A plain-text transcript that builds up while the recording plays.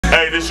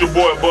Hey, this your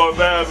boy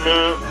Abuvave,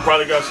 man.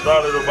 Probably got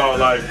started about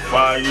like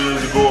 5 years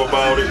ago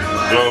about it.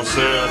 You know what I'm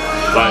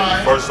saying?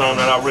 Like first time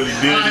that I really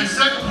did it. You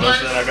know what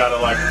I'm saying? I got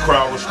a like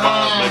crowd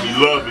response, made me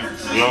love it.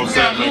 You know what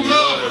I'm saying? Made me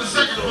love that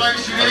shit. So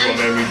that's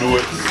what made me do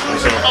it. You know what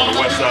I'm saying? From the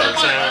west side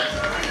of town.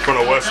 From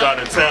the west side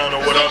of town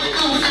or whatever. You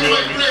know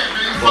what I mean?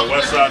 From the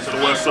west side to the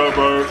west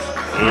suburbs.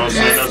 You know what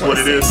I'm saying? That's what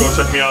it is. Go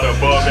check me out at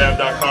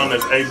ABUVEVE.com.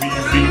 That's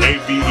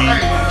ABUVEVE.com.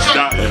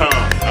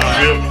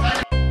 You feel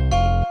me?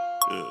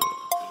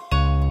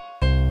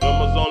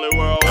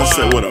 I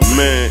say what I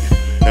mean,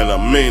 and I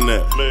mean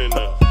that.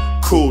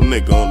 Cool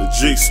nigga on the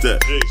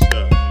G-step.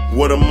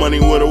 What a money,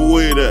 what a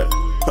weed at.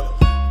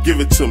 Give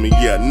it to me,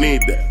 yeah, I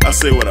need that. I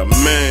say what I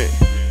mean,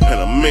 and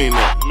I mean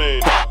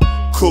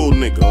that. Cool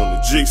nigga on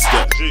the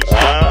G-step.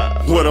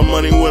 What a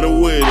money, what a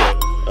weed at.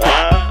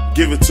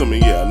 Give it to me,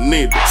 yeah, I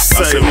need that.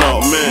 Say no,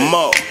 man.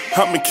 Mo,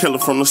 I'm a killer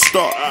from the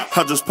start.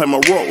 I just play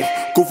my role.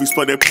 Goofies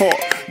play their part.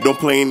 Don't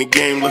play any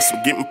game unless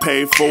I'm getting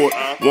paid for it.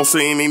 Won't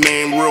say any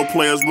name, real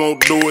players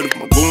won't do it. If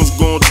my goons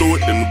gon' do it,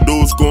 then the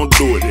dudes gon'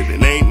 do it. And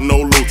it ain't no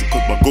loser,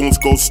 cause my goons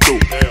go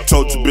stupid.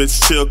 Told you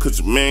bitch chill, cause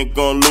your man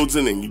gon' lose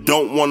it. And you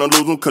don't wanna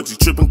lose him, cause you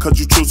trippin', cause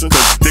you choosing.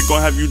 Cause they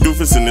gon' have you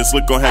doofus, and this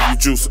lick gon' have you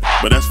juicing.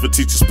 But that's for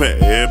teacher's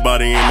pet,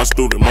 everybody ain't my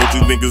student. Most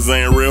these niggas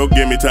ain't real,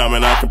 give me time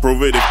and I can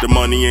prove it. If the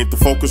money ain't the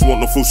focus,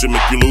 want no fool shit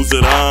make you lose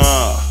it,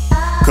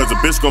 Cause a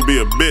bitch gon' be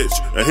a bitch,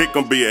 a hit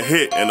gon' be a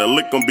hit, and a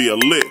lick gon' be a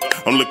lick.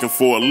 I'm looking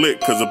for a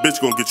lick, cause a bitch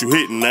gon' get you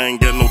hit, and I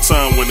ain't got no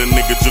time when a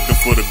nigga looking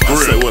for the grip.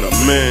 I say what I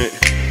mean,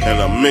 and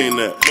I mean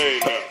that.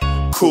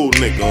 Cool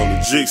nigga on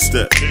the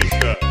G-step.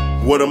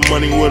 What a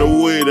money, what a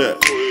weed at.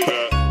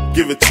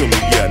 Give it to me,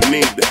 yeah, I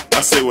need that.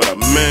 I say what I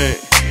mean,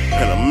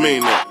 and I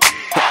mean that.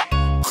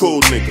 Cool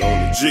nigga on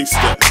the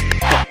G-step.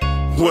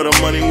 What a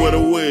money, what a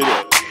weed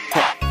at.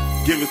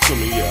 Give it to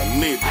me, yeah, I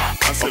need that.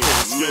 I say what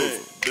I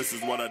mean. This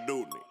is what I do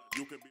need.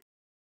 You can be